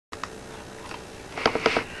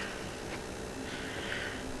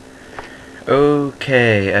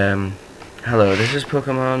Okay, hello, this is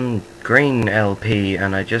Pokemon Green LP,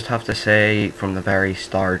 and I just have to say, from the very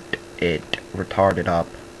start, it retarded up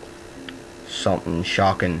something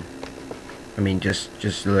shocking. I mean,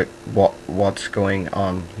 just look, what's going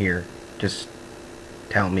on here? Just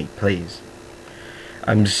tell me, please.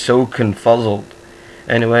 I'm so confuzzled.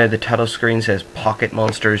 Anyway, the title screen says Pocket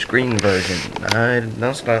Monsters Green version.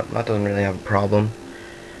 That doesn't really have a problem.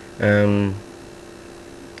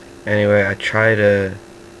 Anyway, I try to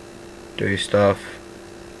do stuff.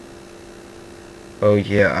 Oh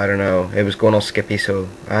yeah, I don't know. It was going all skippy, so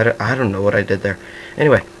I don't know what I did there.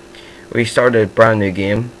 Anyway, we started a brand new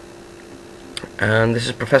game. And this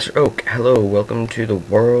is Professor Oak. Hello, welcome to the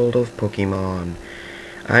world of Pokemon.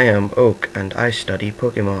 I am Oak, and I study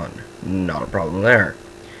Pokemon. Not a problem there.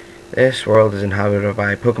 This world is inhabited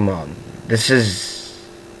by Pokemon. This is...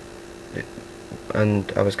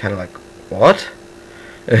 And I was kind of like, what?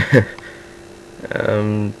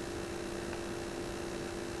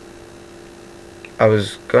 I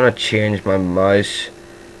was gonna change my mouse,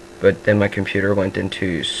 but then my computer went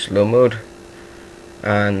into slow mode,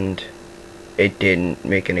 and it didn't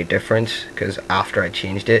make any difference, because after I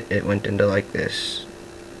changed it, it went into like this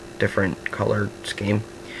different color scheme.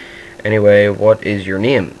 Anyway, what is your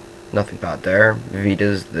name? Nothing bad there.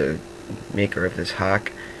 Vita's the maker of this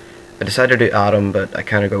hack. I decided to do Adam, but I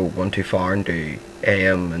kind of go one too far and do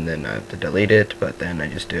AM, and then I have to delete it, but then I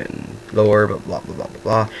just do it in lower, but blah blah blah blah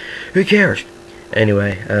blah. Who cares?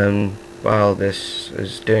 Anyway, while this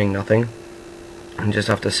is doing nothing, I just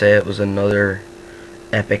have to say it was another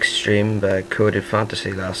epic stream by Coded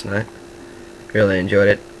Fantasy last night. Really enjoyed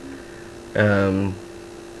it.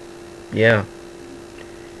 Yeah.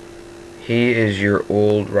 He is your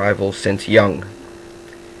old rival since young.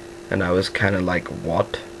 And I was kind of like,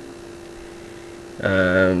 what?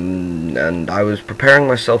 And I was preparing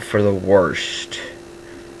myself for the worst.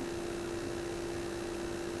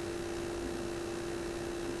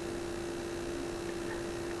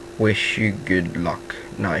 Wish you good luck.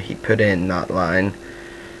 Now he put in that line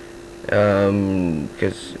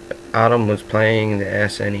because Adam was playing the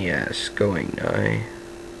SNES going now.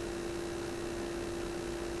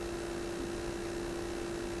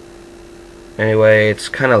 Anyway, it's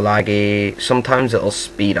kind of laggy. Sometimes it'll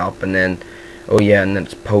speed up and then, oh yeah, and then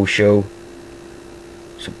it's post-show.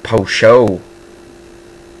 So post-show,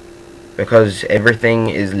 because everything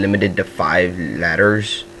is limited to 5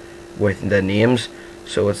 letters with the names,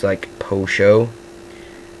 so it's like post-show.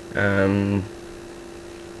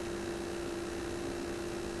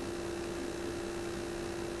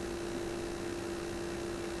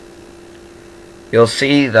 You'll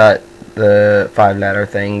see that the 5-letter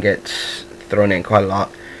thing gets thrown in quite a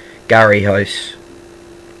lot. Gary House.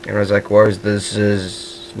 And I was like, where's this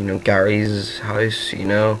is, you know, Gary's house, you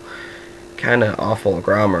know? Kinda awful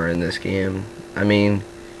grammar in this game. I mean,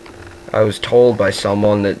 I was told by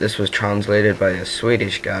someone that this was translated by a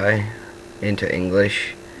Swedish guy into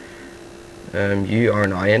English. You are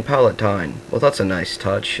now in Palatine. Well, that's a nice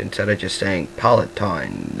touch, instead of just saying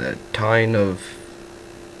Palatine, the town of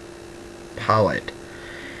Pallet.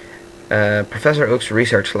 Professor Oak's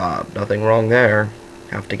research lab. Nothing wrong there.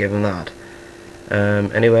 Have to give him that.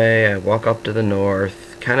 Anyway, I walk up to the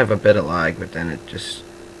north. Kind of a bit of lag, but then it just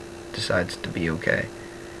decides to be okay.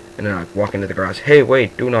 And then I walk into the grass. Hey,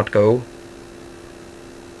 wait, do not go.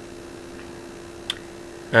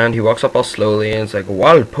 And he walks up all slowly, and it's like,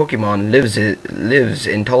 wild Pokemon lives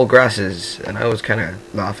in tall grasses. And I was kind of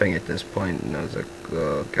laughing at this point, and I was like,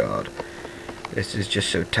 oh god, this is just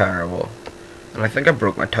so terrible. And I think I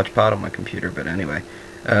broke my touchpad on my computer, but anyway.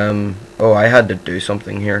 Oh, I had to do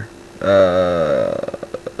something here.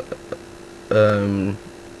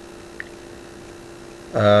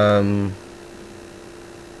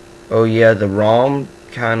 Oh yeah, the ROM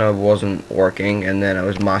kind of wasn't working, and then I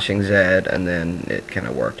was mashing Z, and then it kind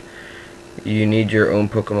of worked. You need your own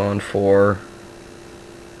Pokemon for...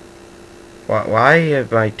 Why am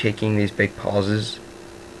I taking these big pauses?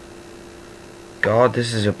 God,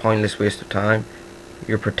 this is a pointless waste of time.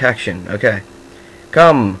 Your protection, okay.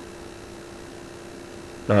 Come!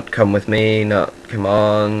 Not come with me, not come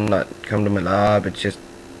on, not come to my lab, it's just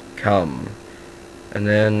come. And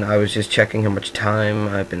then I was just checking how much time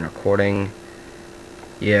I've been recording.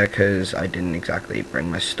 Yeah, because I didn't exactly bring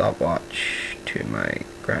my stopwatch to my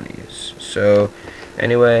granny's. So,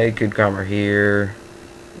 anyway, good grammar here.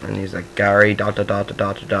 And he's like, Gary, dot dot dot dot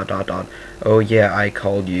dot dot dot dot. Oh yeah, I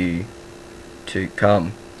called you to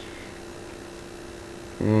come.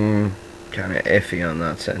 Kind of iffy on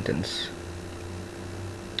that sentence.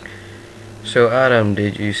 So Adam,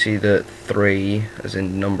 did you see the 3, as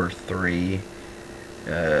in number 3?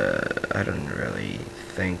 I don't really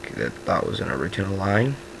think that that was an original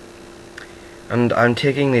line. And I'm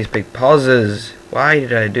taking these big pauses. Why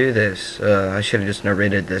did I do this? I should have just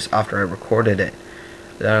narrated this after I recorded it.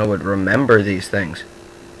 Then I would remember these things.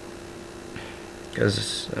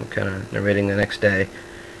 Because I'm kind of narrating the next day.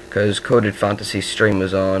 Because Coded Fantasy stream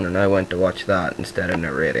was on and I went to watch that instead of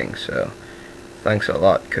narrating. So, thanks a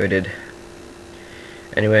lot, Coded.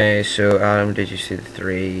 Anyway, so Adam, did you see the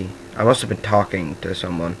 3? I must have been talking to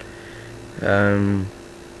someone on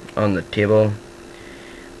the table.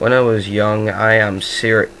 When I was young, I am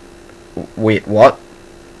serious. Wait, what?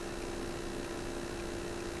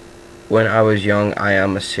 When I was young, I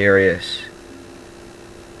am serious.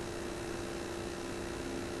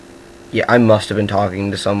 Yeah, I must have been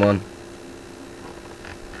talking to someone.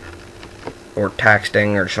 Or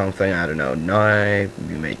texting or something, I don't know. Now,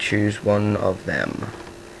 you may choose one of them.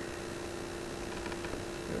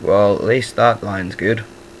 Well, at least that line's good.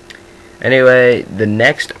 Anyway, the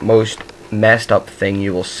next most messed up thing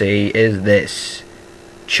you will see is this.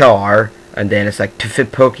 Char, and then it's like to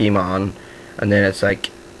fit Pokemon, and then it's like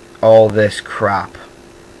all this crap.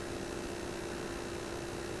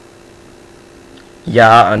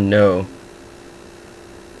 Yeah and no.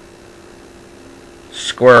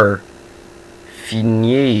 Squr. Fing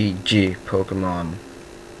Pokemon.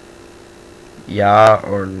 Yeah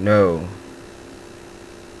or no?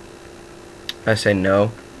 I say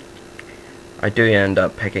no. I do end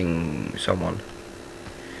up picking someone.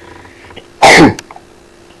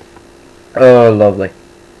 Oh, lovely.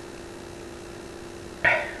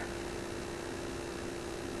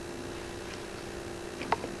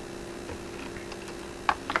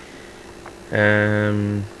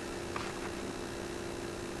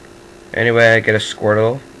 Anyway, I get a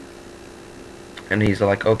Squirtle, and he's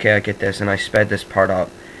like, okay, I get this, and I sped this part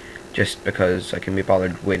up just because I can be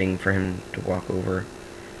bothered waiting for him to walk over.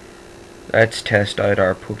 Let's test out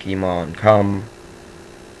our Pokemon. Come.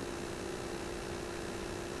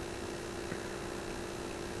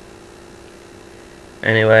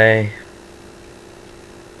 Anyway,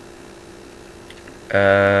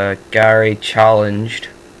 Gary challenged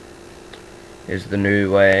is the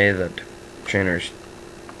new way that trainers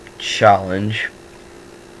challenge.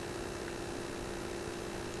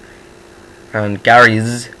 And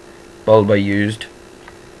Gary's Bulba used.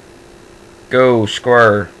 Go,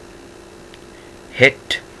 Squr.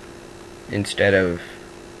 Hit instead of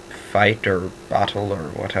fight or battle or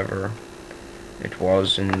whatever it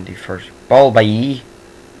was in the first. Bulba.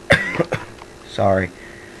 Sorry.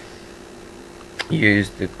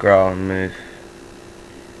 Use the ground move.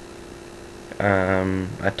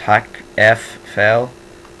 Attack F fell.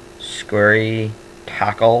 Squirry,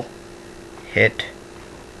 tackle, hit,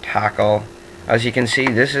 tackle. As you can see,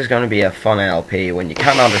 this is going to be a fun LP when you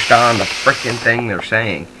can't understand the freaking thing they're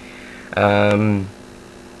saying.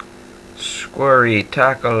 Squirry,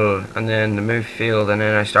 tackle, and then the move field, and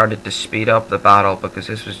then I started to speed up the battle because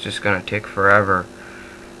this was just going to take forever.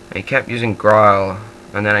 And he kept using growl,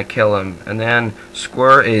 and then I kill him, and then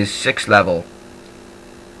Squr is 6th level.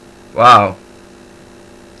 Wow.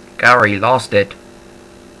 Gary lost it.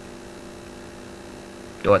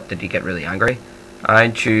 What, did he get really angry? I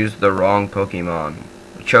choose the wrong Pokemon.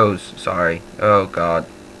 Sorry. Oh god.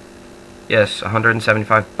 Yes,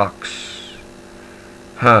 175 bucks.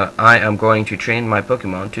 Huh, I am going to train my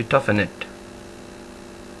Pokemon to toughen it.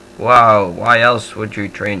 Wow, why else would you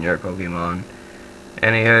train your Pokemon?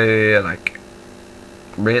 Anywho, like,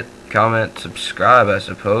 rate, comment, subscribe, I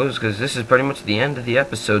suppose, because this is pretty much the end of the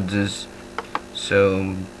episodes.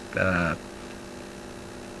 So,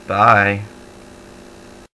 bye.